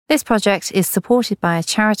This project is supported by a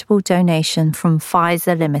charitable donation from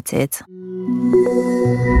Pfizer Limited.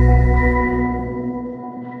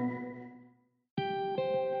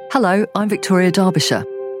 Hello, I'm Victoria Derbyshire.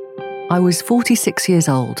 I was 46 years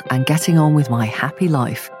old and getting on with my happy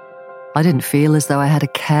life. I didn't feel as though I had a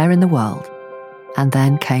care in the world. And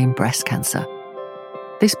then came breast cancer.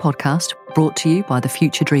 This podcast, brought to you by the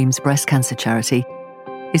Future Dreams Breast Cancer Charity,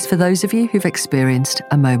 is for those of you who've experienced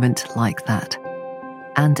a moment like that.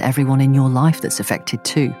 And everyone in your life that's affected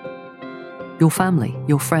too. Your family,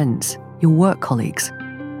 your friends, your work colleagues,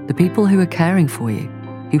 the people who are caring for you,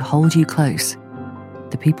 who hold you close,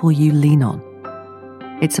 the people you lean on.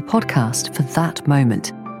 It's a podcast for that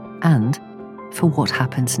moment and for what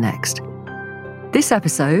happens next. This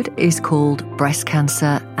episode is called Breast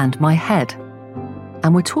Cancer and My Head.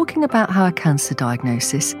 And we're talking about how a cancer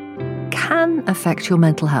diagnosis can affect your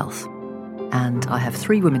mental health. And I have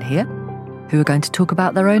three women here who are going to talk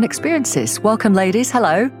about their own experiences. Welcome, ladies.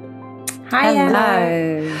 Hello. Hi.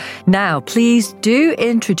 Hello. Now, please do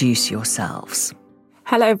introduce yourselves.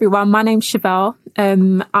 Hello, everyone. My name's Chevelle.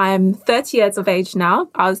 I'm 30 years of age now.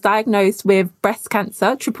 I was diagnosed with breast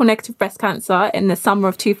cancer, triple negative breast cancer, in the summer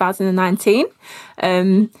of 2019.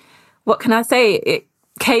 What can I say? It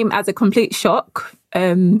came as a complete shock.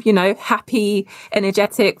 Happy,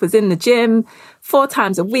 energetic, was in the gym 4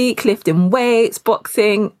 times a week, lifting weights,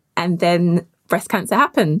 boxing, and then breast cancer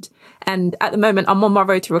happened. And at the moment, I'm on my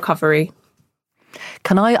road to recovery.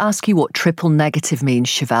 Can I ask you what triple negative means,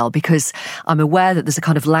 Chevelle? Because I'm aware that there's a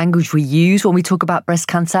kind of language we use when we talk about breast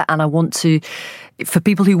cancer, and I want to, for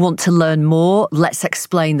people who want to learn more, let's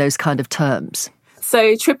explain those kind of terms.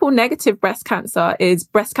 So triple negative breast cancer is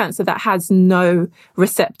breast cancer that has no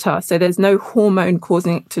receptor. So there's no hormone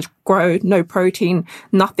causing it to grow, no protein,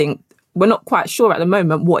 nothing. We're not quite sure at the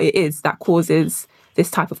moment what it is that causes this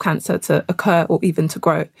type of cancer to occur or even to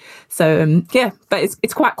grow. So, but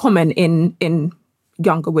it's quite common in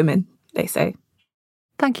younger women, they say.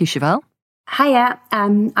 Thank you, Chevelle. Hiya,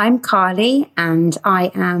 I'm Carly and I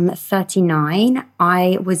am 39.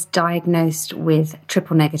 I was diagnosed with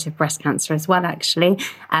triple negative breast cancer as well, actually,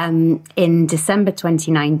 in December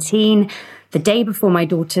 2019, the day before my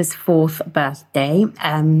daughter's 4th birthday.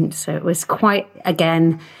 So it was quite,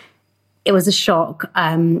 again, it was a shock.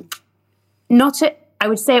 I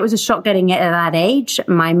would say it was a shock getting it at that age.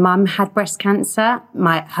 My mum had breast cancer.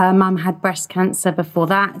 Her mum had breast cancer before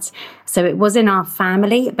that. So it was in our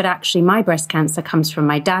family, but actually my breast cancer comes from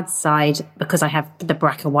my dad's side because I have the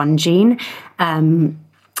BRCA1 gene.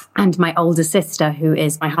 And my older sister, who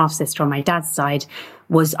is my half-sister on my dad's side,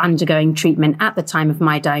 was undergoing treatment at the time of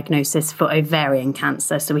my diagnosis for ovarian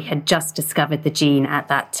cancer. So we had just discovered the gene at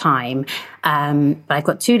that time. But I've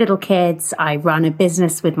got 2 little kids. I run a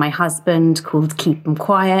business with my husband called Keep 'Em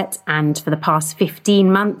Quiet. And for the past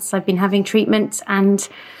 15 months, I've been having treatment and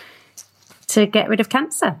to get rid of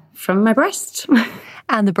cancer from my breast.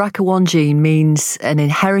 And the BRCA1 gene means an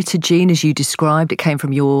inherited gene, as you described. It came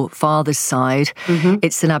from your father's side. Mm-hmm.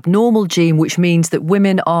 It's an abnormal gene, which means that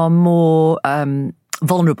women are more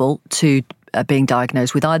vulnerable to being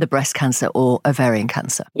diagnosed with either breast cancer or ovarian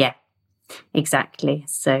cancer. Yeah, exactly.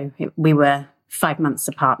 So we were 5 months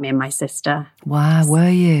apart, me and my sister. Wow, were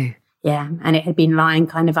you? Yeah, and it had been lying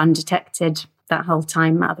kind of undetected that whole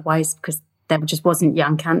time otherwise because there just wasn't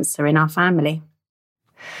young cancer in our family.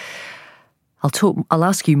 I'll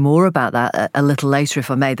ask you more about that a little later,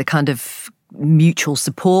 if I may, the kind of mutual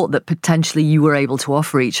support that potentially you were able to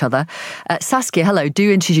offer each other. Saskia, hello,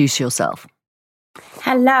 do introduce yourself.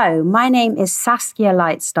 Hello, my name is Saskia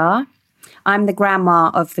Lightstar. I'm the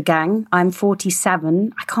grandma of the gang. I'm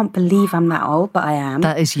 47. I can't believe I'm that old, but I am.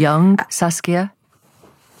 That is young, Saskia.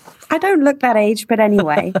 I don't look that age, but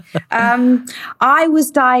anyway. I was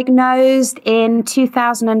diagnosed in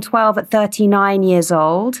 2012 at 39 years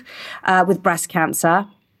old with breast cancer.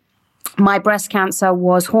 My breast cancer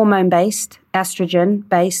was hormone-based,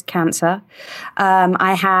 estrogen-based cancer.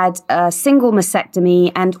 I had a single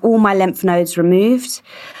mastectomy and all my lymph nodes removed.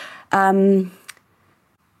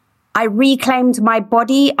 I reclaimed my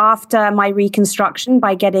body after my reconstruction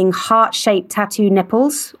by getting heart-shaped tattoo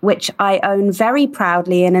nipples, which I own very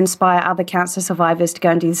proudly and inspire other cancer survivors to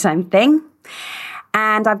go and do the same thing.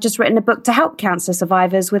 And I've just written a book to help cancer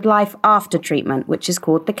survivors with life after treatment, which is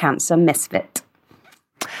called The Cancer Misfit.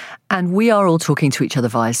 And we are all talking to each other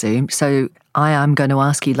via Zoom. So I am going to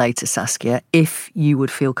ask you later, Saskia, if you would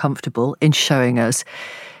feel comfortable in showing us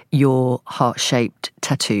your heart-shaped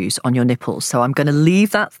tattoos on your nipples. So I'm going to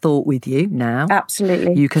leave that thought with you now.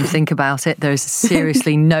 Absolutely. You can think about it. There is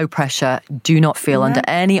seriously no pressure. Do not feel under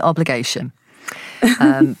any obligation.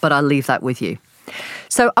 But I'll leave that with you.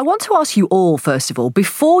 So I want to ask you all, first of all,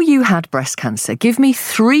 before you had breast cancer, give me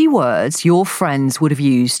 3 words your friends would have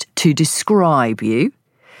used to describe you,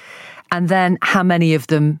 and then how many of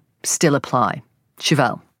them still apply.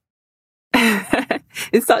 Chevelle.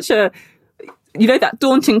 It's such a, that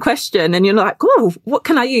daunting question, and you're like, oh, what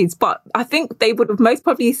can I use? But I think they would have most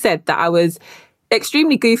probably said that I was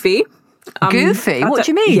extremely goofy. Goofy? What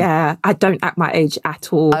do you mean? Yeah, I don't act my age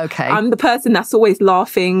at all. Okay. I'm the person that's always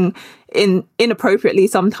laughing inappropriately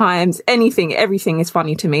sometimes. Everything is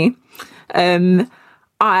funny to me.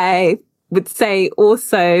 I would say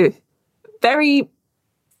also very,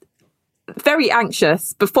 very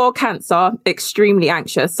anxious. Before cancer, extremely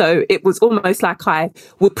anxious. So it was almost like I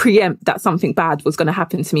would preempt that something bad was going to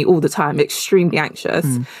happen to me all the time. Extremely anxious.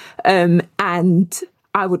 And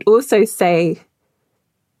I would also say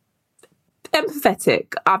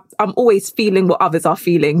empathetic. I'm always feeling what others are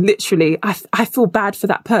feeling. Literally, I feel bad for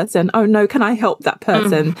that person. Oh no, can I help that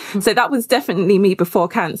person? So that was definitely me before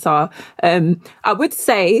cancer. I would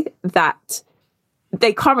say that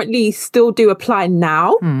they currently still do apply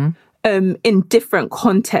now, in different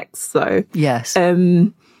contexts though. Yes.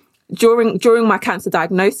 During my cancer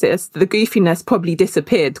diagnosis, the goofiness probably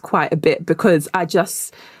disappeared quite a bit because I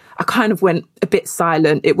kind of went a bit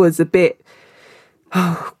silent. It was a bit,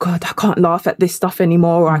 oh God, I can't laugh at this stuff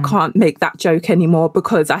anymore, or I can't make that joke anymore,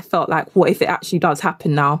 because I felt like, what if it actually does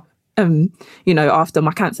happen now? After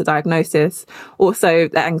my cancer diagnosis. Also,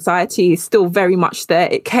 the anxiety is still very much there.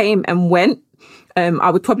 It came and went. I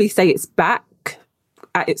would probably say it's back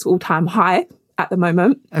at its all-time high at the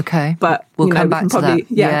moment. Okay. But we'll come back to that.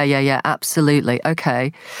 Yeah, absolutely.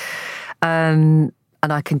 Okay. And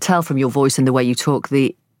I can tell from your voice and the way you talk,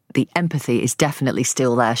 the empathy is definitely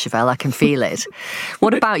still there, Chevelle. I can feel it.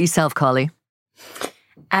 What about yourself, Carly?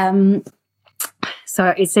 So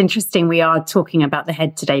it's interesting we are talking about the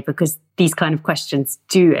head today, because these kind of questions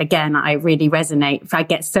do, again, I really resonate. I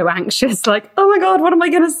get so anxious, like, oh my God, what am I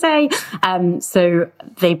going to say? So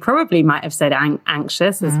they probably might have said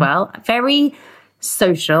anxious as well. Very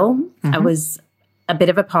social. I was a bit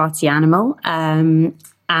of a party animal.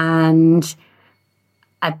 And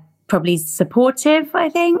probably supportive, I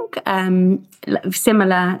think,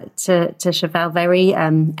 similar to Chevelle, very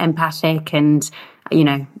empathic, and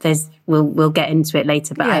we'll get into it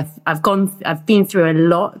later. But I've been through a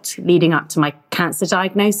lot leading up to my cancer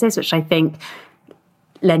diagnosis, which I think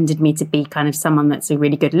lended me to be kind of someone that's a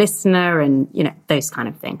really good listener, and those kind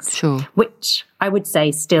of things. Sure. Which I would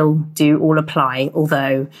say still do all apply,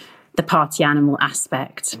 although the party animal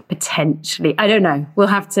aspect potentially, I don't know, we'll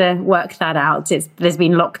have to work that out. There's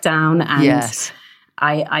been lockdown, and yes.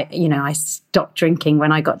 I stopped drinking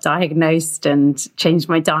when I got diagnosed and changed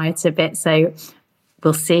my diet a bit. So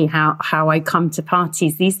we'll see how I come to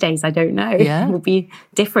parties these days. I don't know. Yeah. It will be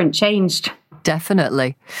different, changed.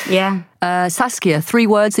 Definitely. Yeah. Saskia, 3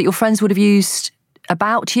 words that your friends would have used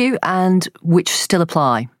about you and which still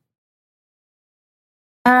apply.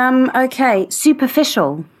 Okay.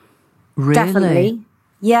 Superficial. Really? Definitely.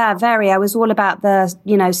 Yeah, very. I was all about the,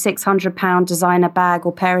 £600 designer bag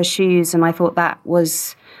or pair of shoes, and I thought that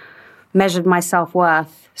measured my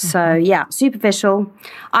self-worth. So yeah, superficial,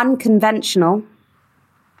 unconventional,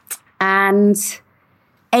 and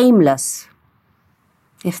aimless,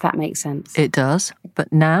 if that makes sense. It does.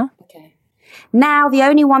 But now? Okay. Now, the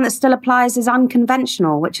only one that still applies is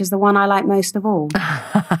unconventional, which is the one I like most of all.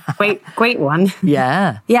 Great one.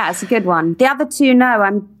 Yeah. Yeah, it's a good one. The other 2,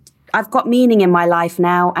 no, I've got meaning in my life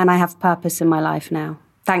now, and I have purpose in my life now,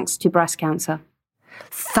 thanks to breast cancer.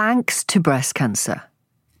 Thanks to breast cancer?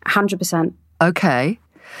 100%. Okay.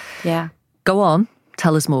 Yeah. Go on.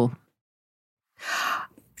 Tell us more.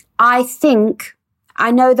 I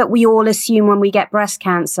know that we all assume when we get breast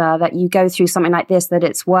cancer that you go through something like this, that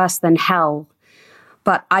it's worse than hell.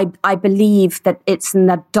 But I believe that it's in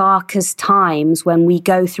the darkest times when we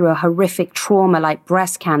go through a horrific trauma like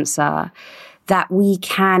breast cancer that we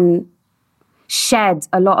can shed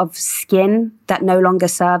a lot of skin that no longer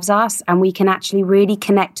serves us, and we can actually really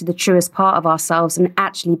connect to the truest part of ourselves and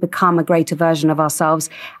actually become a greater version of ourselves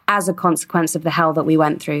as a consequence of the hell that we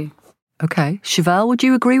went through. Okay. Chevelle, would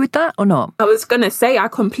you agree with that or not? I was going to say, I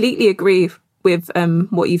completely agree with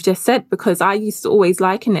what you've just said, because I used to always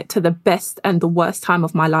liken it to the best and the worst time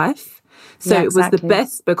of my life. So Yeah, It was the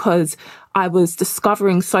best because I was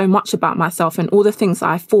discovering so much about myself, and all the things that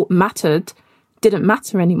I thought mattered didn't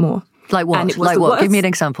matter anymore. Like what? And it was Like the what? worst. Give me an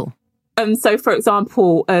example. So, for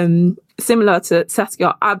example, similar to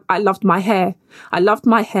Saskia, I loved my hair. I loved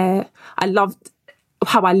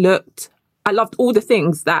how I looked. I loved all the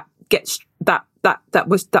things that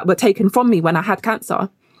were taken from me when I had cancer.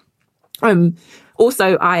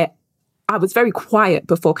 Also, I I was very quiet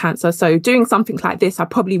before cancer. So doing something like this, I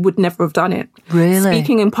probably would never have done it. Really?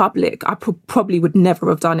 Speaking in public, I probably would never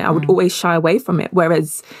have done it. I would always shy away from it.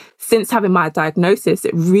 Whereas since having my diagnosis,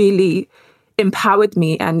 it really empowered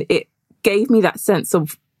me, and it gave me that sense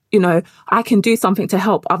of, you know, I can do something to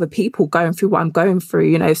help other people going through what I'm going through.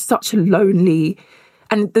 You know, such a lonely,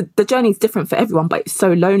 and the journey is different for everyone, but it's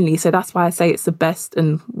so lonely. So that's why I say it's the best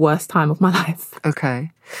and worst time of my life.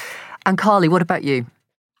 Okay. And Carly, what about you?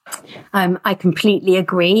 I completely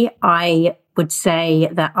agree. I would say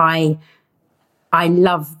that I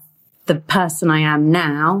love the person I am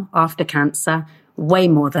now after cancer way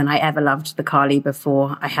more than I ever loved the Carly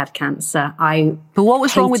before I had cancer. But what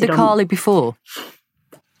was wrong with the Carly before?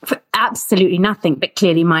 Absolutely nothing, but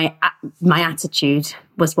clearly my attitude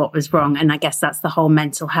was what was wrong. And I guess that's the whole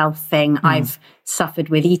mental health thing. I've suffered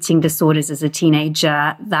with eating disorders as a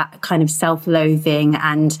teenager, that kind of self-loathing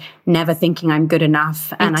and never thinking I'm good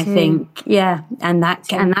enough. And I think, and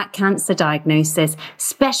that cancer diagnosis,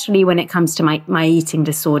 especially when it comes to my eating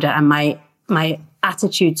disorder and my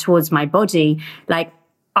attitude towards my body, like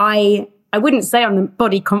I wouldn't say I'm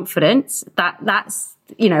body confident, that's,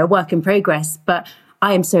 you know, a work in progress, but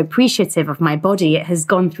I am so appreciative of my body. It has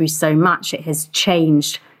gone through so much. It has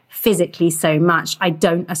changed physically so much. I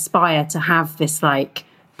don't aspire to have this like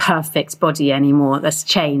perfect body anymore. That's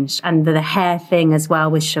changed. And the hair thing as well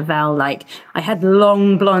with Chevelle, like I had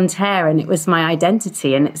long blonde hair and it was my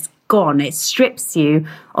identity, and it's gone. It strips you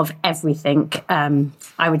of everything.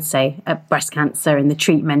 I would say breast cancer and the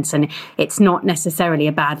treatment, and it's not necessarily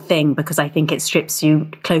a bad thing because I think it strips you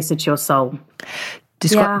closer to your soul.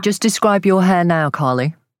 Just describe your hair now,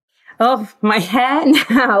 Carly. Oh, my hair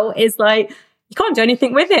now is like, you can't do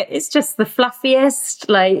anything with it. It's just the fluffiest,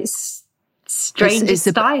 like, strangest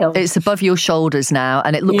style. It's above your shoulders now,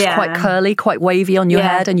 and it looks quite curly, quite wavy on your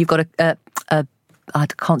head, and you've got a I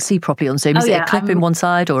can't see properly on Zoom. Is it a clip in one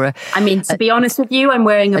side or a... I mean, to be honest with you, I'm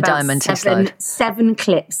wearing about seven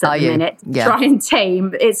clips at the minute. Yeah. Try and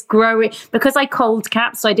tame. It's growing. Because I cold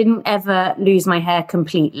cap, so I didn't ever lose my hair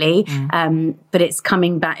completely. But it's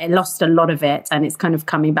coming back. It lost a lot of it, and it's kind of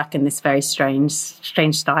coming back in this very strange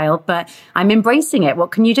style. But I'm embracing it.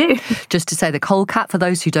 What can you do? Just to say, the cold cap, for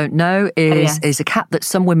those who don't know, is a cap that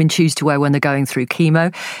some women choose to wear when they're going through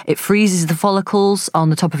chemo. It freezes the follicles on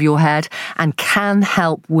the top of your head and can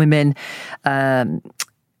help women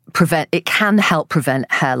prevent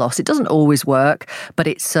hair loss. It doesn't always work, but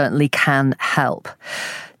it certainly can help.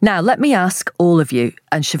 Now, let me ask all of you,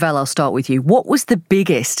 and Chevelle, I'll start with you. What was the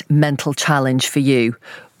biggest mental challenge for you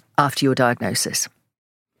after your diagnosis?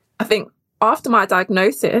 I think after my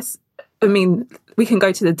diagnosis, I mean, we can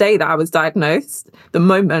go to the day that I was diagnosed, the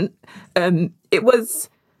moment. It was,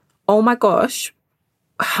 oh my gosh,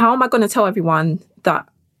 how am I going to tell everyone that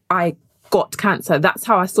I got cancer? That's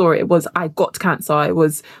how I saw it. It was, I got cancer. It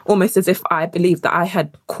was almost as if I believed that I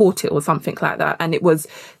had caught it or something like that. And it was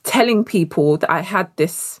telling people that I had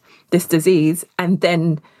this disease and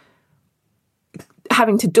then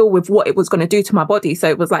having to deal with what it was going to do to my body. So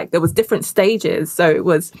it was like there was different stages. So it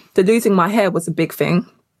was, the losing my hair was a big thing.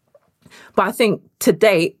 But I think to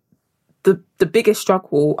date, the biggest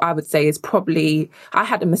struggle, I would say, is probably, I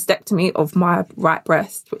had a mastectomy of my right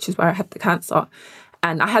breast, which is where I had the cancer.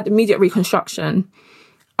 And I had immediate reconstruction.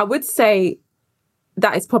 I would say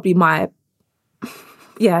that is probably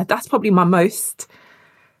that's probably my most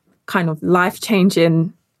kind of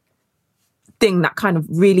life-changing thing that kind of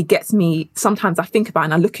really gets me. Sometimes I think about it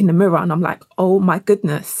and I look in the mirror and I'm like, oh my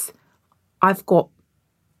goodness, I've got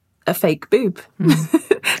a fake boob.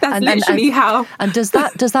 That's literally how. And does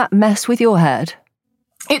that mess with your head?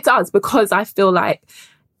 It does, because I feel like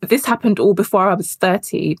this happened all before I was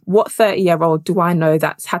 30. What 30-year-old do I know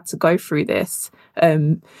that's had to go through this?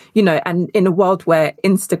 You know, and in a world where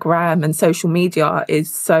Instagram and social media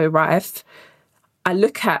is so rife, I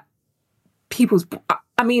look at people's...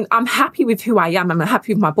 I mean, I'm happy with who I am. I'm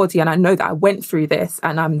happy with my body. And I know that I went through this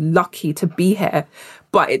and I'm lucky to be here.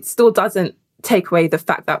 But it still doesn't take away the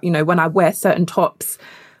fact that, you know, when I wear certain tops,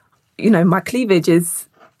 you know, my cleavage is...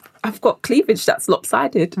 I've got cleavage that's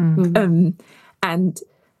lopsided. Mm-hmm. And...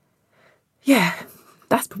 yeah,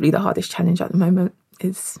 that's probably the hardest challenge at the moment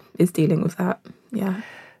is dealing with that. Yeah.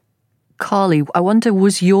 Carly, I wonder,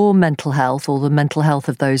 was your mental health or the mental health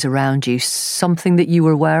of those around you something that you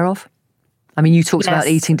were aware of? I mean, you talked about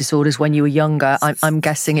eating disorders when you were younger. I'm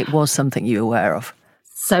guessing it was something you were aware of.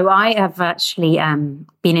 So I have actually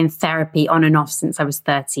been in therapy on and off since I was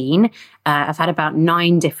 13. I've had about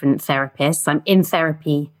 9 different therapists. I'm in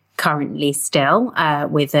therapy currently still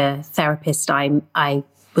with a therapist I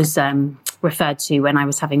was referred to when I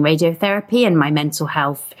was having radiotherapy, and my mental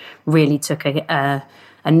health really took a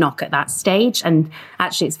a knock at that stage. And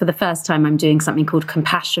actually, it's for the first time I'm doing something called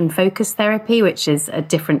compassion focused therapy, which is a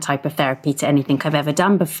different type of therapy to anything I've ever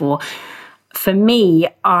done before. For me,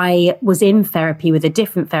 I was in therapy with a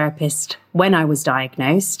different therapist when I was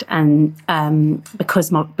diagnosed, and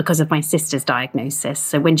because of my sister's diagnosis.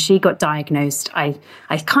 So when she got diagnosed,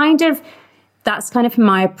 that's kind of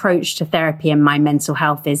my approach to therapy and my mental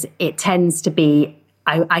health is it tends to be,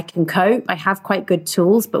 I can cope, I have quite good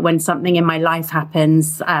tools, but when something in my life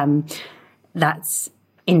happens that's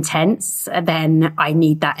intense, then I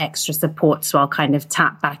need that extra support. So I'll kind of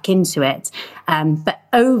tap back into it. But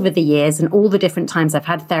over the years and all the different times I've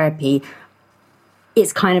had therapy,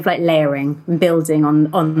 it's kind of like layering and building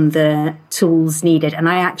on the tools needed. And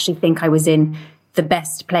I actually think I was in the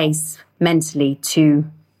best place mentally to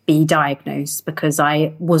be diagnosed because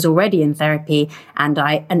I was already in therapy and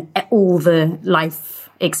all the life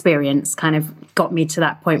experience kind of got me to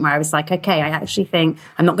that point where I was like, okay, I actually think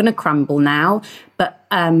I'm not going to crumble now.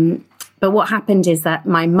 But what happened is that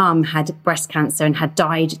my mum had breast cancer and had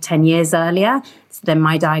died 10 years earlier than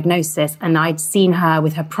my diagnosis. And I'd seen her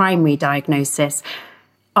with her primary diagnosis.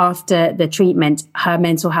 After the treatment, her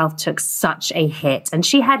mental health took such a hit. And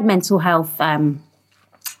she had mental health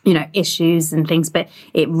issues and things, but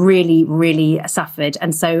it really, really suffered.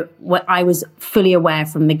 And so I was fully aware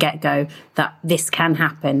from the get-go that this can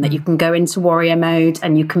happen, that you can go into warrior mode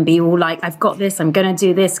and you can be all like, I've got this, I'm going to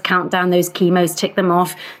do this, count down those chemos, tick them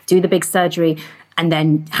off, do the big surgery, and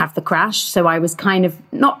then have the crash. So I was kind of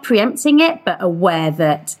not preempting it, but aware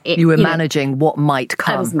that you were managing what might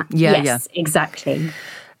come. Yes, exactly.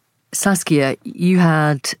 Saskia, you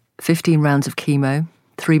had 15 rounds of chemo,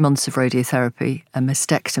 3 months of radiotherapy, a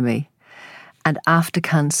mastectomy, and after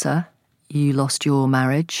cancer, you lost your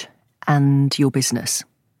marriage and your business.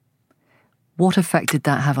 What effect did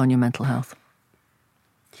that have on your mental health?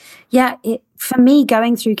 Yeah, for me,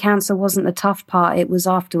 going through cancer wasn't the tough part. It was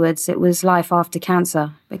afterwards. It was life after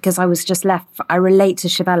cancer because I was just left. I relate to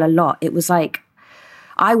Chevelle a lot. It was like,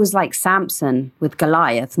 I was like Samson with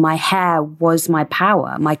Goliath. My hair was my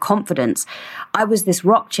power, my confidence. I was this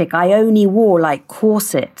rock chick. I only wore like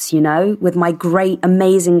corsets, with my great,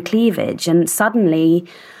 amazing cleavage. And suddenly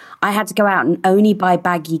I had to go out and only buy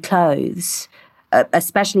baggy clothes,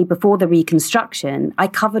 especially before the reconstruction. I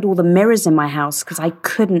covered all the mirrors in my house because I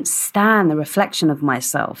couldn't stand the reflection of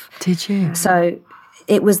myself. Did you? So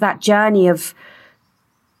it was that journey of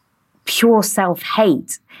pure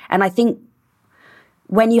self-hate. And I think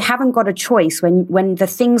when you haven't got a choice, when the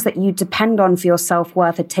things that you depend on for your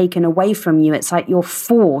self-worth are taken away from you, it's like you're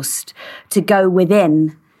forced to go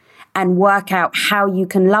within and work out how you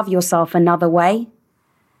can love yourself another way.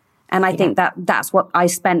 And I think that's what I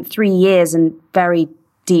spent 3 years in very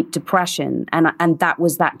deep depression. And that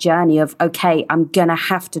was that journey of, okay, I'm going to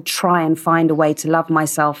have to try and find a way to love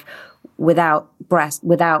myself without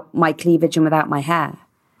without my cleavage and without my hair.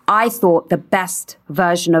 I thought the best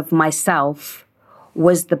version of myself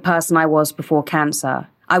was the person I was before cancer.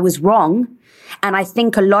 I was wrong. And I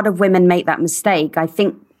think a lot of women make that mistake. I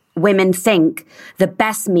think women think the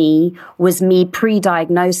best me was me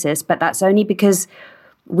pre-diagnosis, but that's only because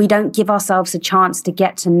we don't give ourselves a chance to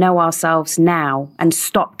get to know ourselves now and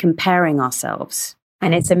stop comparing ourselves.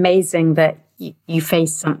 And it's amazing that you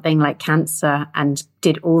faced something like cancer and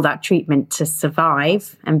did all that treatment to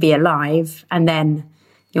survive and be alive. And then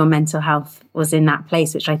your mental health was in that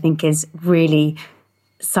place, which I think is really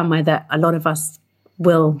somewhere that a lot of us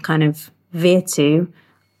will kind of veer to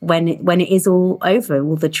when it is all over,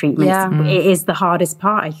 all the treatments. Yeah. It is the hardest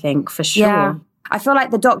part, I think, for sure. Yeah. I feel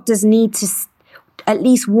like the doctors need to at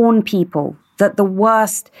least warn people that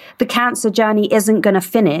the cancer journey isn't going to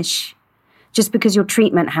finish just because your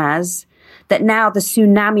treatment has, that now the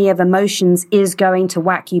tsunami of emotions is going to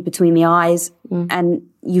whack you between the eyes and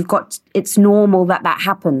it's normal that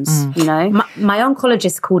happens, My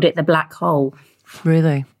oncologist called it the black hole.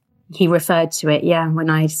 Really? He referred to it, yeah. When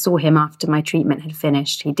I saw him after my treatment had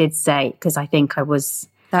finished, he did say, because I think I was...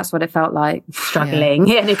 That's what it felt like. Struggling.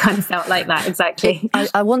 Yeah, and it kind of felt like that, exactly.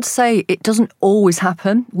 I want to say it doesn't always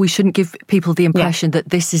happen. We shouldn't give people the impression that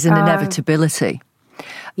this is an inevitability.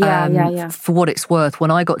 Yeah. For what it's worth,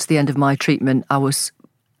 when I got to the end of my treatment, I was,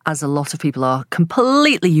 as a lot of people are,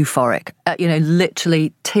 completely euphoric.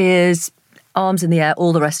 Literally tears, arms in the air,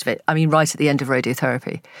 all the rest of it. I mean, right at the end of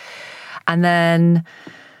radiotherapy. And then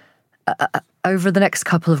over the next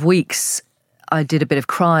couple of weeks, I did a bit of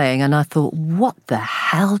crying and I thought, what the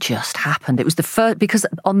hell just happened? It was the first, because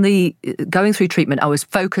on the going through treatment, I was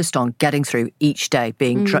focused on getting through each day,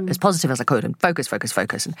 being as positive as I could and focus.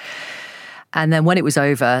 And then when it was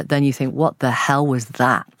over, then you think, what the hell was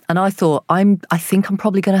that? And I thought, I think I'm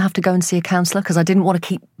probably going to have to go and see a counsellor because I didn't want to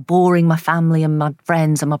keep boring my family and my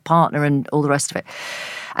friends and my partner and all the rest of it.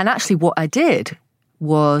 And actually what I did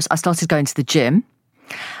was I started going to the gym,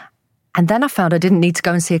 and then I found I didn't need to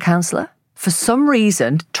go and see a counsellor. For some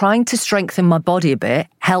reason, trying to strengthen my body a bit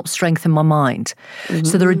helps strengthen my mind. Mm-hmm.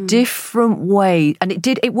 So there are different ways, and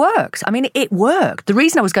it works. I mean, it worked. The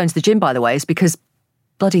reason I was going to the gym, by the way, is because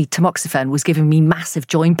bloody tamoxifen was giving me massive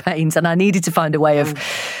joint pains, and I needed to find a way of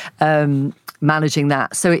managing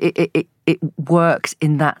that. So it works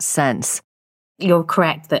in that sense. You're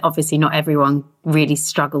correct that obviously not everyone really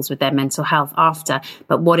struggles with their mental health after,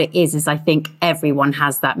 but what it is I think everyone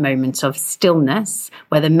has that moment of stillness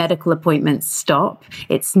where the medical appointments stop.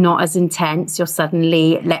 It's not as intense. You're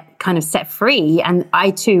suddenly kind of set free. And I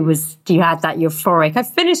too you had that euphoric,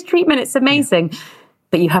 I've finished treatment, it's amazing. Yeah.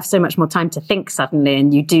 But you have so much more time to think suddenly,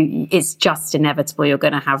 and it's just inevitable. You're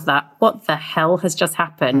going to have that, what the hell has just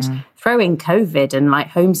happened? Mm. Throw in COVID and like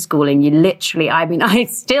homeschooling, you literally, I mean, I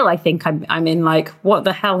think I'm in like, what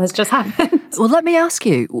the hell has just happened? Well, let me ask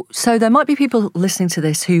you, so there might be people listening to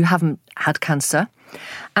this who haven't had cancer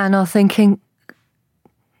and are thinking,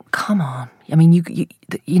 come on, I mean,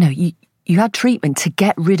 you had treatment to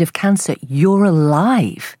get rid of cancer. You're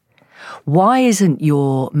alive. Why isn't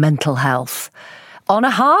your mental health on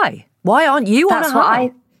a high? Why aren't you on a high? That's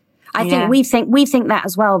what I think we think that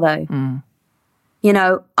as well, though. Mm. You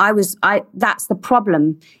know, that's the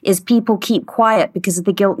problem, is people keep quiet because of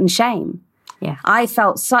the guilt and shame. Yeah. I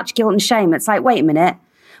felt such guilt and shame. It's like, wait a minute,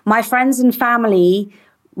 my friends and family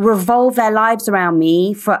revolve their lives around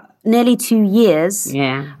me for nearly 2 years.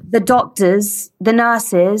 Yeah. The doctors, the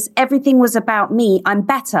nurses, everything was about me. I'm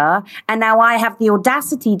better. And now I have the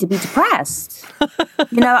audacity to be depressed.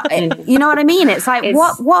 You know what I mean? It's like,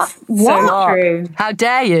 what? So true. How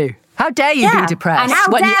dare you? How dare you be depressed? And how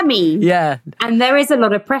dare me? Yeah. And there is a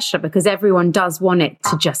lot of pressure because everyone does want it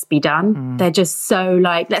to just be done. Mm. They're just so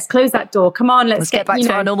like, let's close that door. Come on, let's get back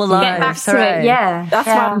to our normal lives. Get back to it. Yeah. That's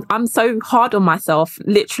why I'm so hard on myself.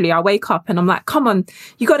 Literally, I wake up and I'm like, come on,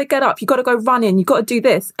 you got to get up. You got to go running. You got to do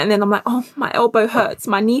this. And then I'm like, oh, my elbow hurts.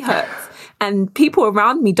 My knee hurts. And people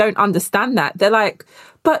around me don't understand that. They're like,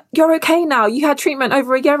 but you're okay now. You had treatment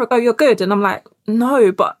over a year ago. You're good. And I'm like,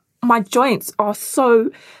 no, but my joints are so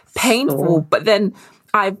painful. But then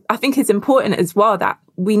I think it's important as well that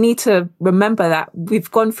we need to remember that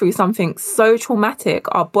we've gone through something so traumatic.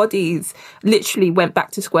 Our bodies literally went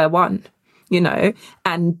back to square one, you know,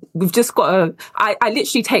 and we've just got to, I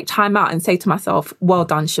literally take time out and say to myself, well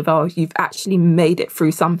done, Chevelle, you've actually made it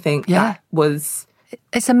through something that was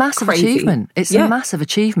It's a massive crazy. achievement. It's a massive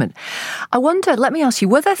achievement. I wonder, let me ask you,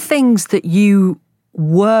 were there things that you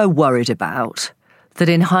were worried about that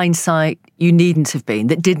in hindsight you needn't have been,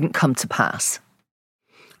 that didn't come to pass?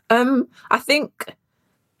 I think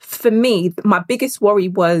for me, my biggest worry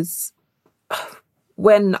was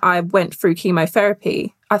when I went through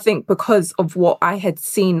chemotherapy. I think because of what I had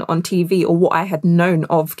seen on TV or what I had known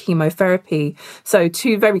of chemotherapy. So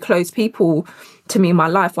two very close people to me in my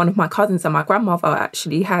life, one of my cousins and my grandmother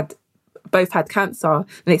actually both had cancer, and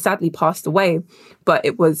they sadly passed away. But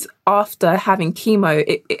it was after having chemo,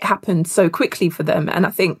 it happened so quickly for them. And I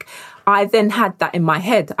think I then had that in my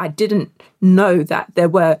head. I didn't know that there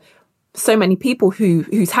were so many people who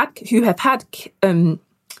have had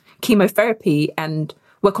chemotherapy and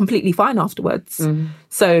were completely fine afterwards. Mm.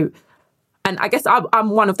 So, and I guess I'm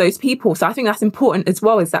one of those people. So I think that's important as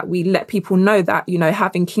well, is that we let people know that, you know,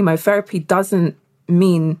 having chemotherapy doesn't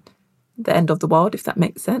mean the end of the world, if that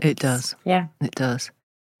makes sense. It does. Yeah. It does.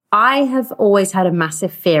 I have always had a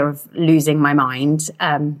massive fear of losing my mind,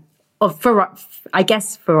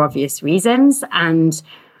 for obvious reasons. And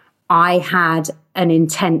I had an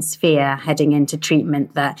intense fear heading into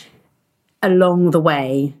treatment that along the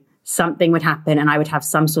way, something would happen and I would have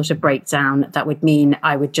some sort of breakdown that would mean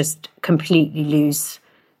I would just completely lose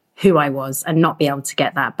who I was and not be able to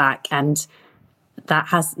get that back. And that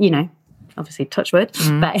has, you know, obviously touch wood,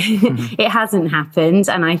 but it hasn't happened.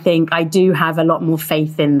 And I think I do have a lot more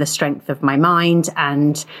faith in the strength of my mind.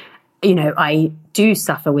 And, you know, I do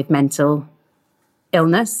suffer with mental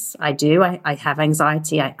illness. I do. I have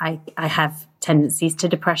anxiety. I have tendencies to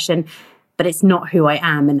depression, but it's not who I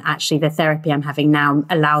am. And actually the therapy I'm having now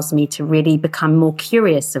allows me to really become more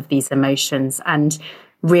curious of these emotions and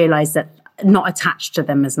realize that not attached to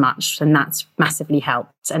them as much. And that's massively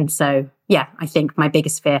helped. And so, yeah, I think my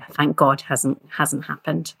biggest fear, thank God, hasn't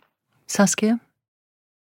happened. Saskia?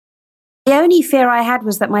 The only fear I had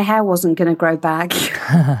was that my hair wasn't going to grow back.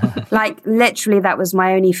 Like, literally, that was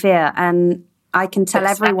my only fear. And I can tell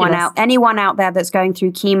anyone out there that's going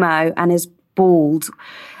through chemo and is bald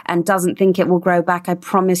and doesn't think it will grow back, I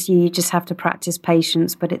promise you just have to practice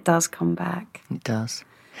patience, but it does come back. It does.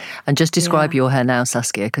 And just describe your hair now,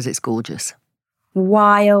 Saskia, because it's gorgeous.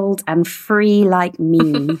 Wild and free like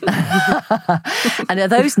me. And are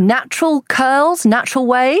those natural curls, natural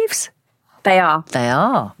waves? They are. They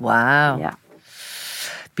are. Wow. Yeah.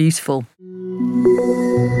 Beautiful.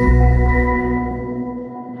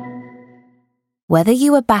 Whether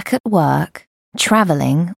you are back at work,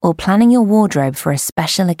 traveling, or planning your wardrobe for a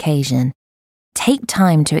special occasion, take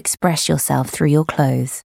time to express yourself through your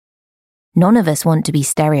clothes. None of us want to be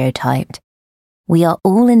stereotyped. We are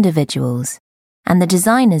all individuals, and the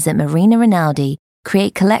designers at Marina Rinaldi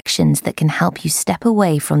create collections that can help you step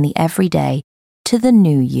away from the everyday to the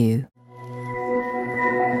new you.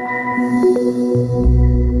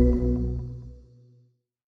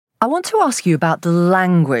 I want to ask you about the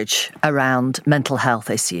language around mental health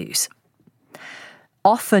issues.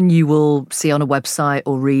 Often you will see on a website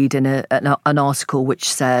or read in an article which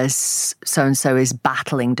says so-and-so is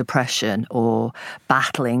battling depression or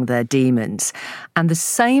battling their demons. And the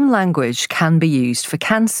same language can be used for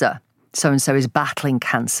cancer. So-and-so is battling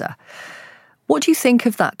cancer. What do you think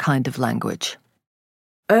of that kind of language?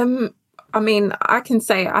 I mean, I can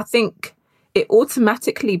say I think it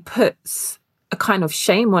automatically puts a kind of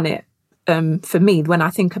shame on it for me when I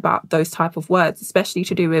think about those type of words, especially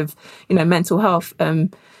to do with, mental health.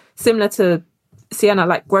 Similar to Sienna,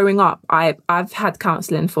 like growing up, I've had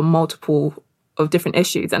counselling for multiple of different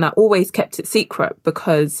issues, and I always kept it secret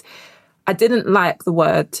because I didn't like the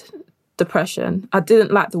word depression. I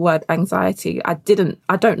didn't like the word anxiety. I didn't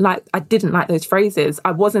like those phrases.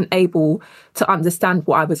 I wasn't able to understand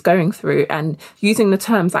what I was going through, and using the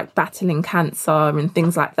terms like battling cancer and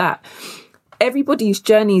things like that. Everybody's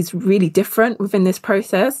journey is really different within this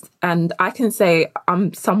process. And I can say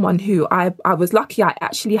I'm someone who I was lucky. I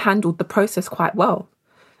actually handled the process quite well.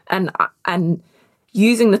 And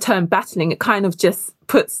using the term battling, it kind of just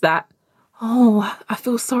puts that, oh, I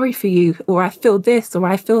feel sorry for you, or I feel this, or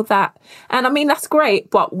I feel that. And I mean, that's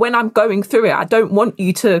great. But when I'm going through it, I don't want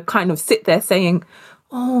you to kind of sit there saying,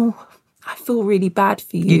 oh, I feel really bad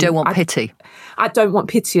for you. You don't want pity. I don't want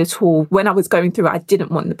pity at all. When I was going through it, I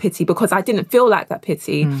didn't want the pity because I didn't feel like that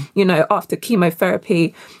pity. After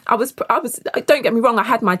chemotherapy, I was, don't get me wrong, I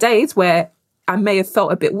had my days where I may have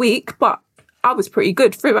felt a bit weak, but I was pretty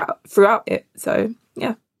good throughout it. So,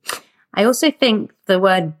 yeah. I also think the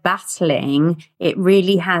word battling, it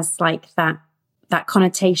really has like that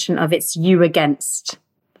connotation of it's you against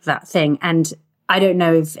that thing. And I don't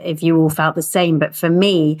know if you all felt the same, but for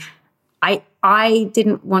me, I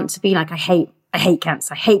didn't want to be like, I hate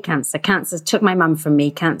cancer. I hate cancer. Cancer took my mum from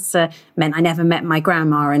me. Cancer meant I never met my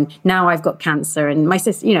grandma, and now I've got cancer and my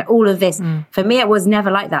sister, all of this. For me, it was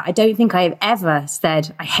never like that. I don't think I have ever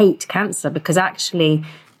said I hate cancer, because actually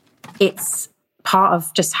it's part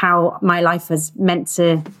of just how my life was meant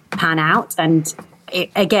to pan out. And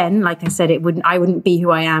again, like I said, I wouldn't be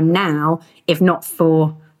who I am now if not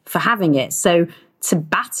for having it. So to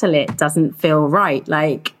battle it doesn't feel right.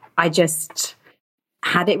 Like, I just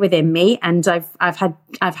had it within me, and I've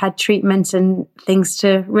had treatment and things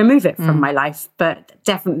to remove it from my life, but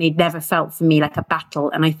definitely never felt for me like a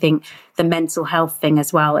battle. And I think the mental health thing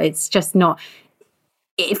as well, it's just not,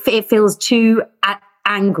 it feels too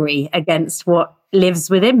angry against what lives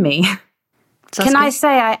within me. Can I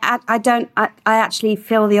say I actually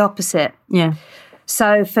feel the opposite. Yeah.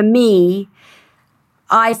 So for me,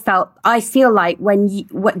 I feel like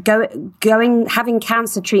having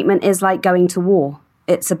cancer treatment is like going to war.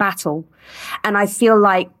 It's a battle. And I feel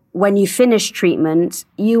like when you finish treatment,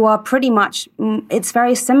 you are pretty much, it's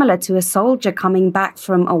very similar to a soldier coming back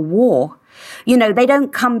from a war. They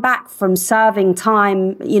don't come back from serving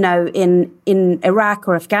time, in Iraq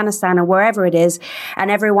or Afghanistan or wherever it is, and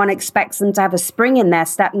everyone expects them to have a spring in their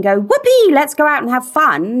step and go, whoopee, let's go out and have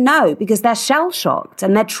fun. No, because they're shell-shocked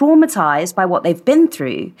and they're traumatized by what they've been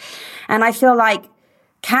through. And I feel like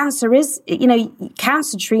cancer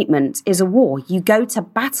treatment is a war. You go to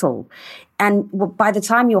battle. And by the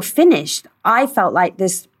time you're finished, I felt like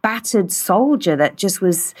this battered soldier that just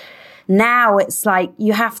was... Now it's like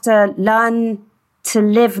you have to learn to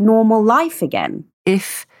live normal life again.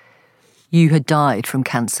 If you had died from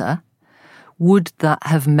cancer, would that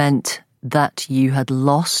have meant that you had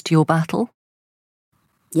lost your battle?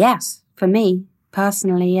 Yes, for me,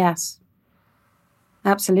 personally, yes.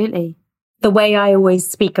 Absolutely. The way I always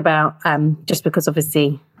speak about, just because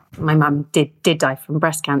obviously my mum did die from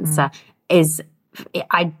breast cancer, is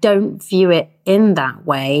I don't view it in that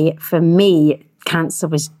way. For me, cancer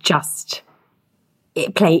was just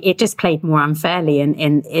it just played more unfairly in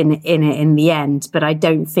the end. But I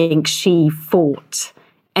don't think she fought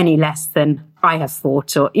any less than I have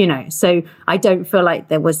fought, or, you know, so I don't feel like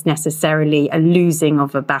there was necessarily a losing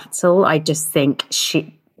of a battle. I just think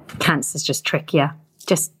cancer's just trickier,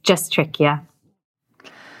 just trickier.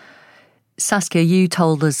 Saskia, you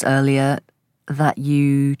told us earlier that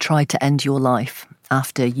you tried to end your life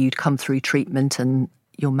after you'd come through treatment and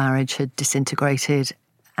your marriage had disintegrated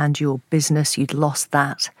and your business, you'd lost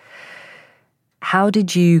that. How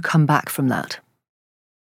did you come back from that?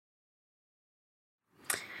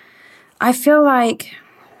 I feel like,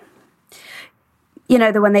 you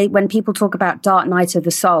know, when people talk about dark night of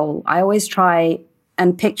the soul, I always try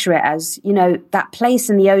and picture it as, you know, that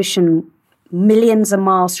place in the ocean millions of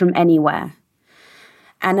miles from anywhere.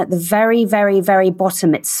 And at the very, very, very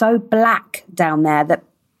bottom, it's so black down there that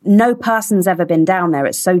no person's ever been down there.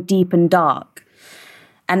 It's so deep and dark.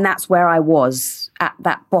 And that's where I was, at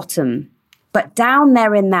that bottom. But down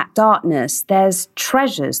there in that darkness, there's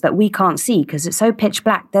treasures that we can't see because it's so pitch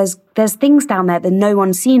black. There's things down there that no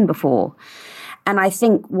one's seen before. And I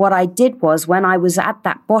think what I did was, when I was at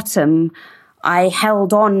that bottom, I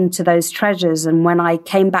held on to those treasures. And when I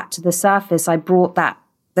came back to the surface, I brought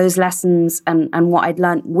those lessons and what I'd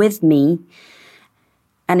learned with me.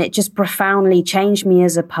 And it just profoundly changed me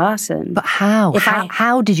as a person. But how?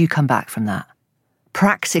 How did you come back from that?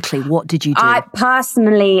 Practically, what did you do? I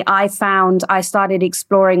started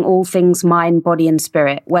exploring all things mind, body, and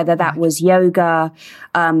spirit, whether that was yoga,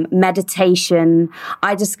 meditation.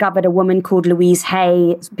 I discovered a woman called Louise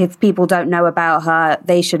Hay. If people don't know about her,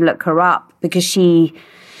 they should look her up, because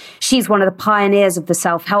she's one of the pioneers of the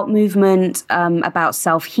self-help movement, about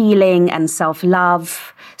self-healing and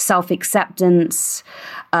self-love, self-acceptance.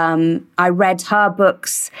 I read her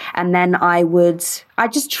books, and then I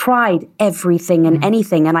just tried everything and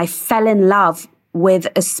anything, and I fell in love with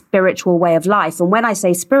a spiritual way of life. And when I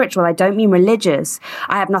say spiritual, I don't mean religious.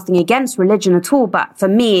 I have nothing against religion at all, but for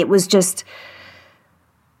me, it was just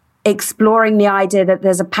exploring the idea that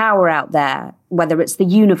there's a power out there, whether it's the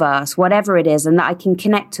universe, whatever it is, and that I can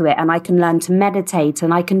connect to it, and I can learn to meditate,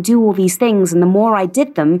 and I can do all these things. And the more I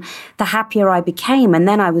did them, the happier I became. And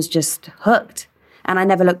then I was just hooked, and I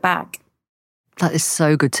never looked back. That is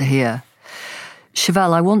so good to hear.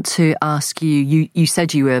 Chevelle, I want to ask you, you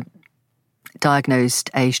said you were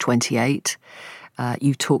diagnosed age 28.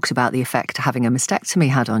 You talked about the effect having a mastectomy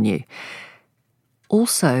had on you.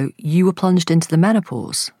 Also, you were plunged into the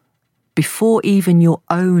menopause before even your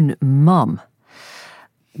own mum.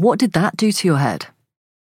 What did that do to your head?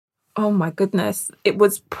 Oh my goodness. It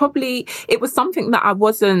was something that I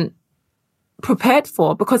wasn't prepared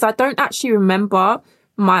for, because I don't actually remember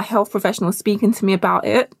my health professional speaking to me about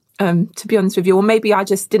it, to be honest with you. Or maybe I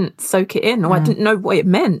just didn't soak it in, or I didn't know what it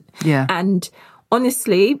meant. Yeah. And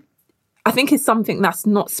honestly, I think it's something that's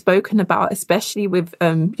not spoken about, especially with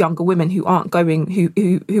younger women who aren't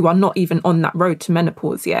who are not even on that road to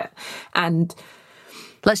menopause yet. And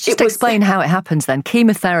let's just explain how it happens then.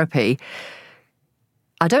 Chemotherapy,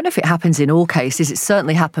 I don't know if it happens in all cases. It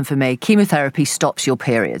certainly happened for me. Chemotherapy stops your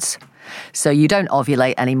periods. So you don't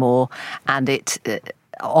ovulate anymore, and it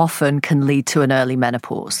often can lead to an early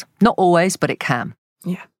menopause. Not always, but it can.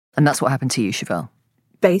 Yeah. And that's what happened to you, Chevelle.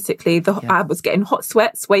 Basically, I was getting hot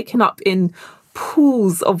sweats, waking up in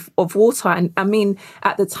pools of water. And I mean,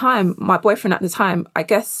 at the time, my boyfriend at the time, I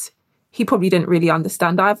guess he probably didn't really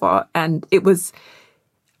understand either. And it was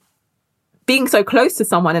being so close to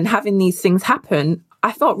someone and having these things happen,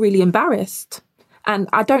 I felt really embarrassed. And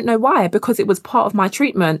I don't know why, because it was part of my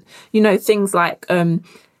treatment. You know, things like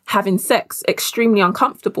having sex, extremely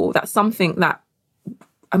uncomfortable. That's something that,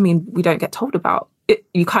 I mean, we don't get told about.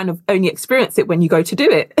 You kind of only experience it when you go to do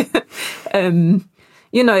it.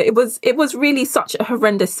 You know, it was really such a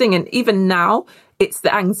horrendous thing. And even now, it's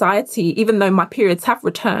the anxiety, even though my periods have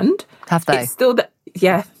returned. Have they? It's still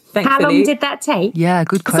yeah, thankfully. How long did that take? Yeah,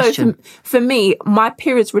 good question. So for me, my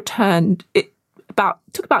periods returned,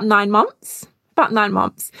 took about 9 months. About 9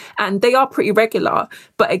 months. And they are pretty regular.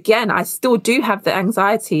 But again, I still do have the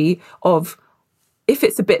anxiety of, if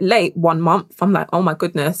it's a bit late 1 month, I'm like, oh my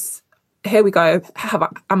goodness, here we go.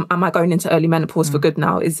 Am I going into early menopause for good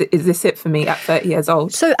now? Is this it for me at 30 years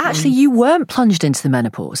old? So actually, you weren't plunged into the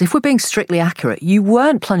menopause. If we're being strictly accurate, you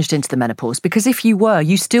weren't plunged into the menopause, because if you were,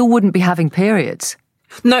 you still wouldn't be having periods.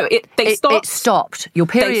 No, they stopped. It stopped. Your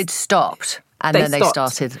periods stopped. And then they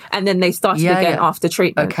started. And then they started again after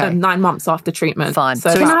treatment. Okay. 9 months after treatment. Fine.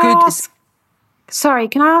 So it's good. Sorry,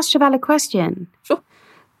 can I ask Chevelle a question? Sure.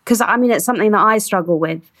 Because, I mean, it's something that I struggle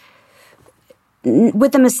with.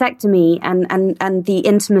 with the mastectomy and the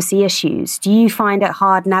intimacy issues, do you find it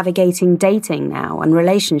hard navigating dating now and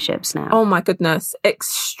relationships now? Oh my goodness,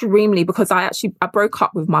 extremely, because I broke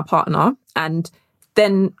up with my partner, and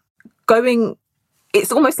then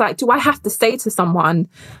it's almost like, do I have to say to someone,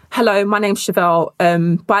 hello, my name's Chevelle.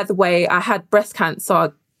 By the way, I had breast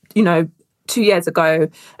cancer, 2 years ago.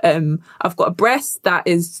 I've got a breast that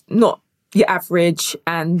is not your average,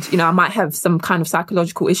 and I might have some kind of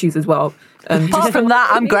psychological issues as well. Apart from that,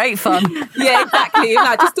 I'm great fun. Yeah, exactly.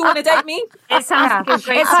 Just still want to date me? It sounds like a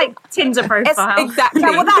great Tinder profile. Exactly. Yeah,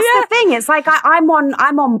 well, that's the thing. It's like I'm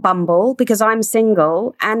on Bumble because I'm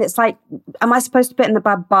single, and it's like, am I supposed to put in the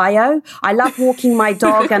bio? I love walking my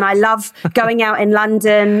dog, and I love going out in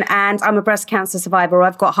London, and I'm a breast cancer survivor, or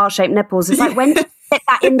I've got heart-shaped nipples. It's like, when do you fit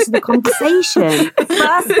that into the conversation?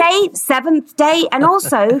 First date, seventh date, and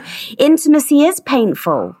also intimacy is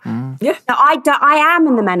painful. Yeah. Now, I am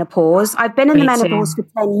in the menopause. I've been in the menopause for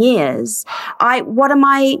 10 years.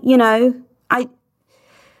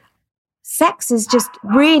 Sex is just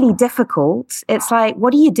really difficult. It's like,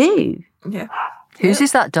 what do you do? Yeah. Whose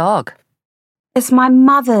is that dog? It's my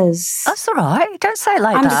mother's. That's all right. Don't say it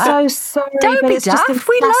like I'm that. so sorry. Don't but be it's just daft.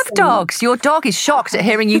 We love incessant. dogs. Your dog is shocked at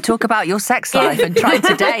hearing you talk about your sex life and trying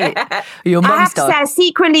to date your I mum's have to dog. say, I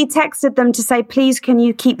secretly texted them to say, please, can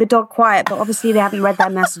you keep the dog quiet? But obviously they haven't read their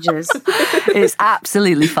messages. It's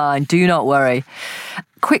absolutely fine. Do not worry.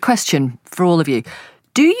 Quick question for all of you.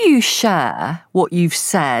 Do you share what you've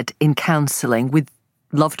said in counselling with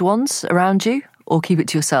loved ones around you, or keep it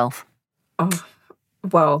to yourself? Oh,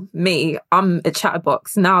 well, me, I'm a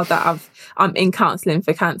chatterbox. Now that I'm in counselling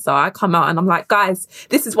for cancer, I come out and I'm like, guys,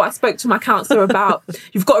 this is what I spoke to my counsellor about.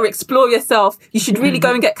 You've got to explore yourself. You should really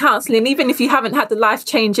go and get counselling, even if you haven't had the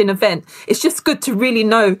life-changing event. It's just good to really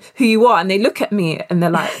know who you are. And they look at me and they're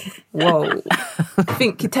like, whoa, I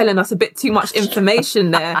think you're telling us a bit too much information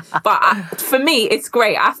there. But for me, it's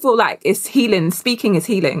great. I feel like it's healing. Speaking is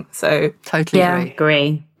healing. So Totally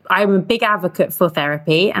agree. I'm a big advocate for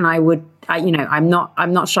therapy, and I'm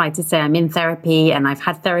not shy to say I'm in therapy and I've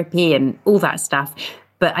had therapy and all that stuff,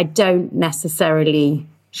 but I don't necessarily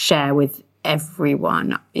share with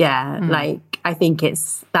everyone. Like, I think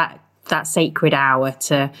it's that sacred hour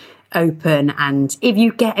to open, and if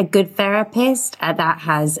you get a good therapist that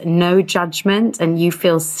has no judgment and you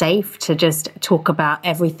feel safe to just talk about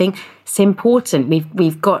everything, it's important.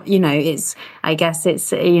 We've got, it's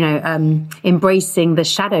embracing the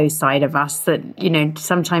shadow side of us that,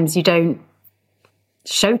 sometimes you don't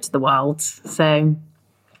show to the world. So,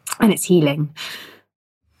 and it's healing.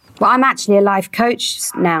 Well, I'm actually a life coach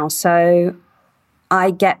now, so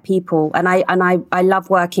I get people, and I love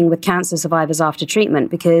working with cancer survivors after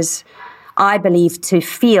treatment, because I believe to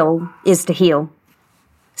feel is to heal.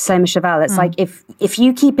 Same as Chevelle. It's like, if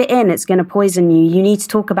you keep it in, it's going to poison you. You need to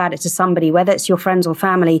talk about it to somebody, whether it's your friends or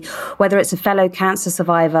family, whether it's a fellow cancer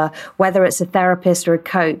survivor, whether it's a therapist or a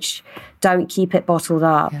coach. Don't keep it bottled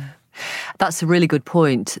up. Yeah. That's a really good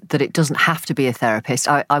point, that it doesn't have to be a therapist.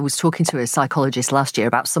 I was talking to a psychologist last year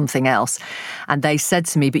about something else, and they said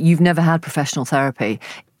to me, but you've never had professional therapy.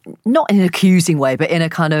 Not in an accusing way, but in a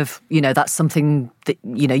kind of, that's something that,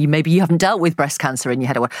 you haven't dealt with breast cancer and you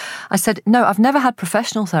had a... I said, no, I've never had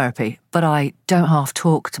professional therapy, but I don't half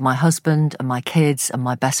talk to my husband and my kids and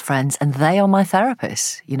my best friends, and they are my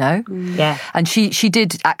therapists, Yeah. And she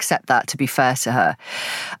did accept that, to be fair to her.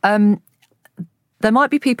 There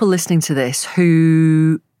might be people listening to this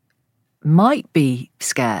who might be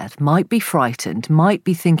scared, might be frightened, might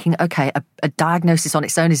be thinking, okay, a diagnosis on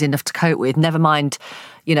its own is enough to cope with, never mind,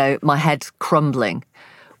 my head crumbling.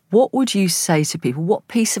 What would you say to people? What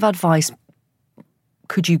piece of advice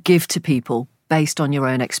could you give to people based on your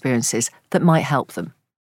own experiences that might help them?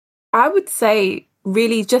 I would say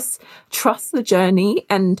really just trust the journey.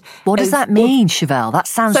 And what does that mean, Chevelle? That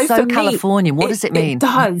sounds so Californian. What does it mean? It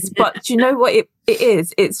does. But do you know what it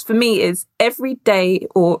is? It's, for me, is every day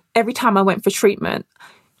or every time I went for treatment,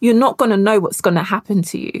 you're not going to know what's going to happen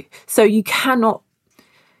to you. So you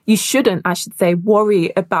shouldn't, I should say,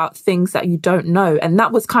 worry about things that you don't know. And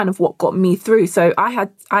that was kind of what got me through. So I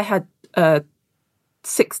had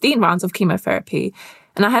 16 rounds of chemotherapy,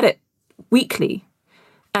 and I had it weekly.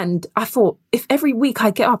 And I thought, if every week I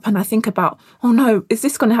get up and I think about, oh no, is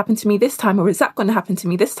this going to happen to me this time? Or is that going to happen to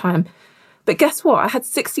me this time? But guess what? I had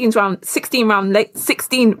 16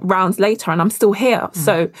 rounds later and I'm still here.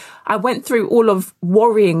 So I went through all of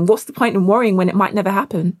worrying. What's the point in worrying when it might never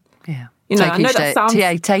happen? Yeah. I know that sounds...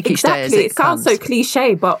 Take each day as it sounds so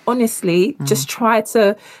cliche, but honestly, just try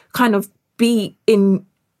to kind of be in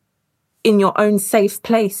your own safe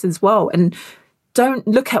place as well. And don't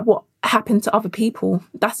look at what happen to other people.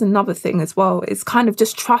 That's another thing as well. It's kind of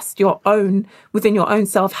just trust within your own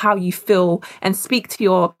self, how you feel, and speak to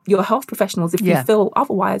your health professionals if you feel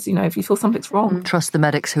otherwise, if you feel something's wrong. Trust the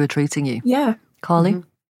medics who are treating you. Yeah. Carly?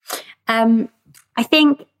 I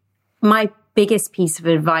think my biggest piece of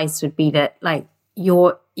advice would be that, like,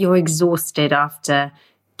 you're exhausted after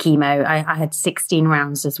chemo. I had 16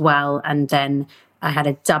 rounds as well, and then I had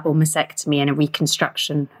a double mastectomy and a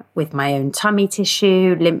reconstruction with my own tummy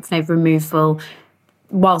tissue, lymph node removal.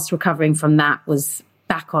 Whilst recovering from that, was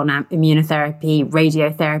back on immunotherapy,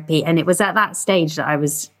 radiotherapy. And it was at that stage that I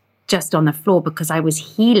was just on the floor, because I was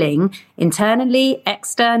healing internally,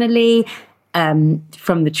 externally,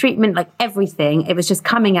 from the treatment, like everything. It was just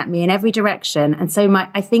coming at me in every direction. And so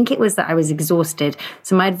I think it was that I was exhausted.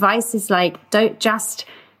 So my advice is, like,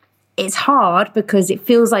 it's hard because it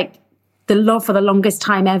feels like for the longest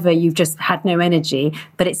time ever, you've just had no energy.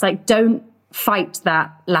 But it's like, don't fight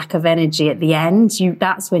that lack of energy at the end.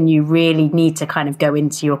 That's when you really need to kind of go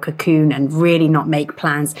into your cocoon and really not make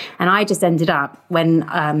plans. And I just ended up, when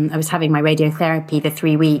I was having my radiotherapy, the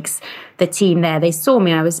 3 weeks, the team there, they saw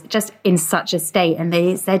me. I was just in such a state, and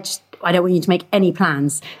they said, I don't want you to make any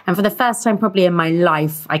plans. And for the first time probably in my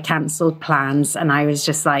life, I cancelled plans, and I was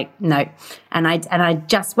just like, no. And I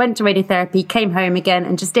just went to radiotherapy, came home again,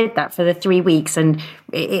 and just did that for the 3 weeks. And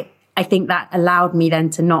I think that allowed me then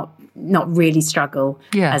to not really struggle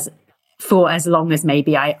for as long as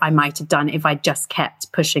maybe I might have done if I just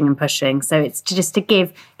kept pushing and pushing. So it's just to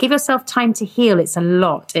give yourself time to heal. It's a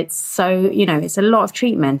lot. It's so, it's a lot of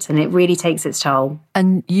treatment, and it really takes its toll.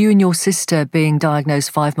 And you and your sister being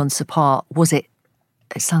diagnosed 5 months apart, was it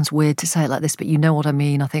sounds weird to say it like this, but you know what I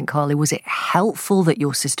mean, I think, Carly, was it helpful that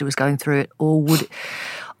your sister was going through it, or would it...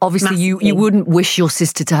 Obviously, you wouldn't wish your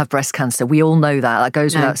sister to have breast cancer. We all know that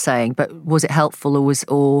goes without saying. But was it helpful, or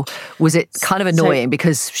was it kind of annoying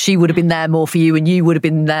because she would have been there more for you and you would have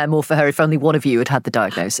been there more for her if only one of you had had the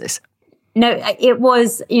diagnosis? No, it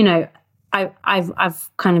was, I've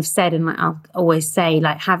kind of said, and I'll always say,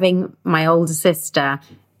 like, having my older sister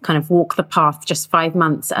kind of walk the path just 5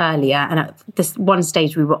 months earlier, and at this one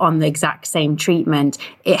stage we were on the exact same treatment,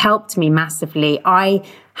 it helped me massively. I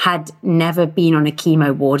had never been on a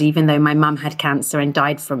chemo ward, even though my mum had cancer and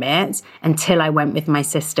died from it, until I went with my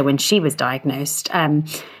sister when she was diagnosed.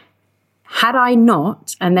 Had I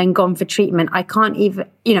not, and then gone for treatment, I can't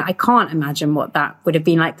imagine what that would have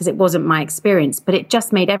been like, because it wasn't my experience, but it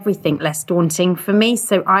just made everything less daunting for me.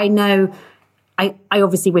 So I know, I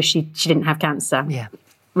obviously wish she didn't have cancer. Yeah.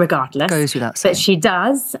 Regardless. Goes without saying. But she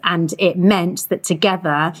does, and it meant that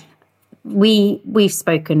together we've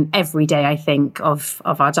spoken every day, I think, of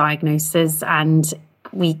our diagnosis, and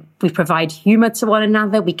we provide humour to one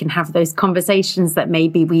another. We can have those conversations that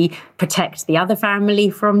maybe we protect the other family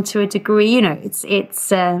from to a degree. It's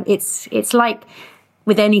like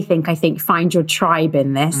with anything, I think, find your tribe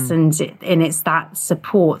in this, and it's that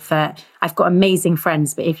support that I've got amazing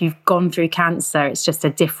friends, but if you've gone through cancer, it's just a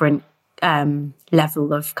different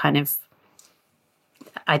level of kind of,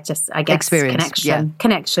 I guess, experience,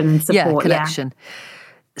 connection and support. Yeah, connection.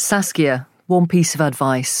 Saskia, one piece of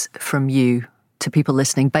advice from you to people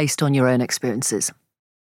listening based on your own experiences.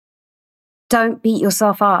 Don't beat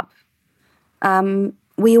yourself up.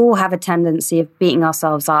 We all have a tendency of beating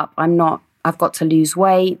ourselves up. I've got to lose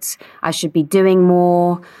weight. I should be doing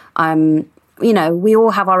more. We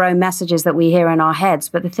all have our own messages that we hear in our heads.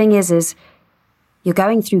 But the thing is you're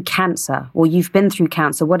going through cancer, or you've been through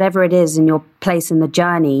cancer, whatever it is in your place in the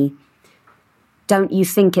journey. Don't you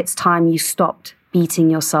think it's time you stopped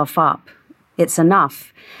beating yourself up? It's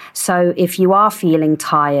enough. So if you are feeling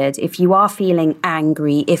tired, if you are feeling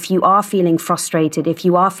angry, if you are feeling frustrated, if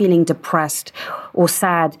you are feeling depressed or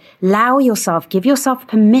sad, give yourself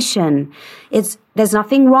permission. There's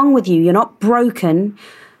nothing wrong with you. You're not broken.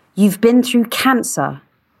 You've been through cancer.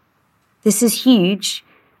 This is huge.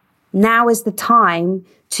 Now is the time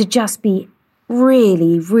to just be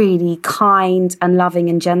really, really kind and loving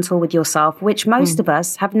and gentle with yourself, which most of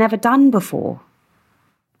us have never done before.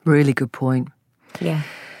 Really good point. Yeah.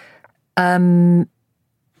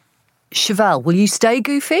 Chevelle, will you stay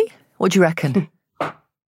goofy? What do you reckon?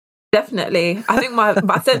 Definitely. I think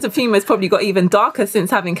my sense of humour has probably got even darker since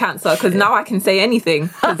having cancer, because now I can say anything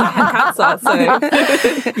because I have cancer. So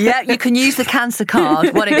yeah, you can use the cancer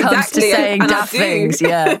card when it comes to saying daft things.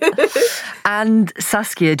 Yeah. And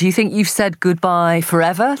Saskia, do you think you've said goodbye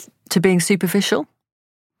forever to being superficial?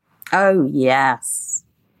 Oh, yes.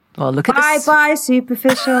 Well, look at this. Bye-bye,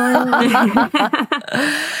 superficial.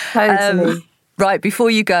 Totally. Right, before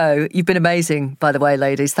you go, you've been amazing, by the way,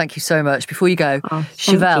 ladies. Thank you so much. Before you go,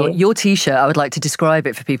 Chevelle, your T-shirt, I would like to describe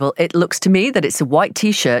it for people. It looks to me that it's a white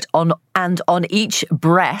T-shirt and on each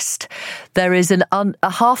breast there is a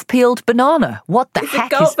half-peeled banana. What the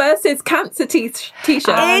heck is Girl versus Cancer T-shirt.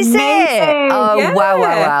 Is it? Oh, yeah.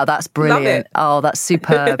 Wow. That's brilliant. Oh, that's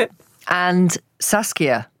superb. And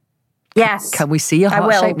Saskia. Yes. Can we see your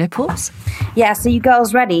heart-shaped nipples? Yeah, so you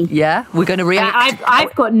girls ready? Yeah, we're going to react.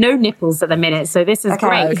 I've got no nipples at the minute, so this is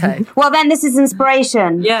great. Okay. Well, then this is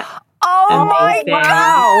inspiration. Yeah. Oh, my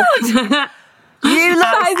Amazing. God. You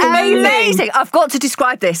look amazing. I've got to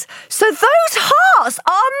describe this. So those hearts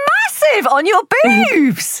are massive on your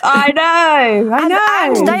boobs. I know.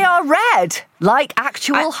 And they are red, like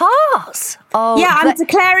actual hearts. Oh, yeah, I'm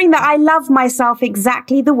declaring that I love myself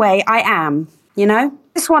exactly the way I am, you know?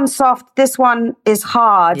 This one's soft, this one is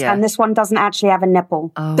hard, and this one doesn't actually have a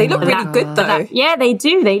nipple. Oh, they look really good, though. Yeah, they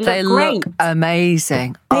do. They look great.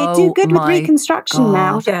 Amazing. They do good with reconstruction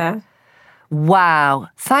now. Yeah. Wow.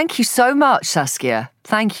 Thank you so much, Saskia.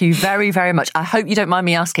 Thank you very, very much. I hope you don't mind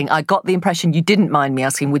me asking. I got the impression you didn't mind me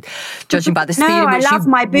asking, with judging by the speed in which I love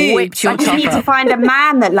my boobs. I just need to find a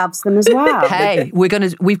man that loves them as well. Hey,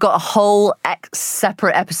 we've got a whole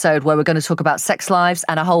separate episode where we're going to talk about sex lives,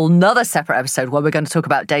 and a whole nother separate episode where we're going to talk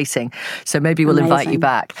about dating. So maybe we'll invite you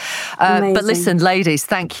back. But listen, ladies,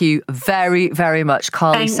 thank you very, very much,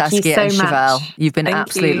 Carly, Saskia, and Chevelle. You've been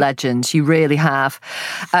absolute legends. You really have.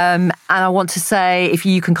 And I want to say, if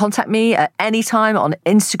you can contact me at any time on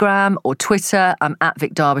Instagram or Twitter, I'm at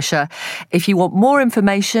Vic Derbyshire. If you want more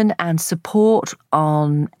information and support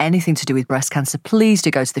on anything to do with breast cancer, please do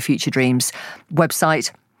go to the Future Dreams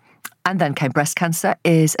website. And Then Came Breast Cancer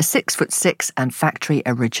is a 6'6" and Factory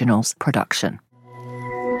Originals production.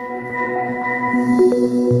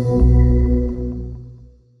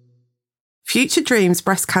 Future Dreams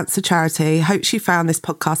Breast Cancer Charity hopes you found this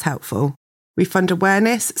podcast helpful. We fund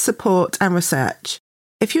awareness, support and research.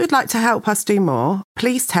 If you would like to help us do more,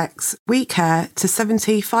 please text We Care to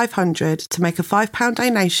 70500 to make a £5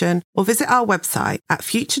 donation, or visit our website at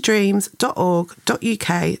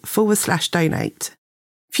futuredreams.org.uk/donate.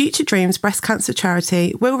 Future Dreams Breast Cancer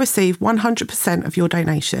Charity will receive 100% of your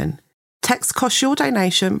donation. Text costs your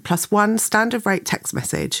donation plus one standard rate text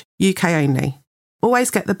message, UK only.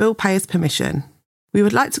 Always get the bill payer's permission. We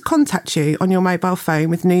would like to contact you on your mobile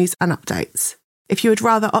phone with news and updates. If you would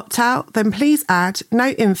rather opt out, then please add no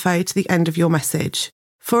info to the end of your message.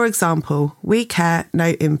 For example, We Care, no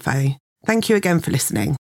info. Thank you again for listening.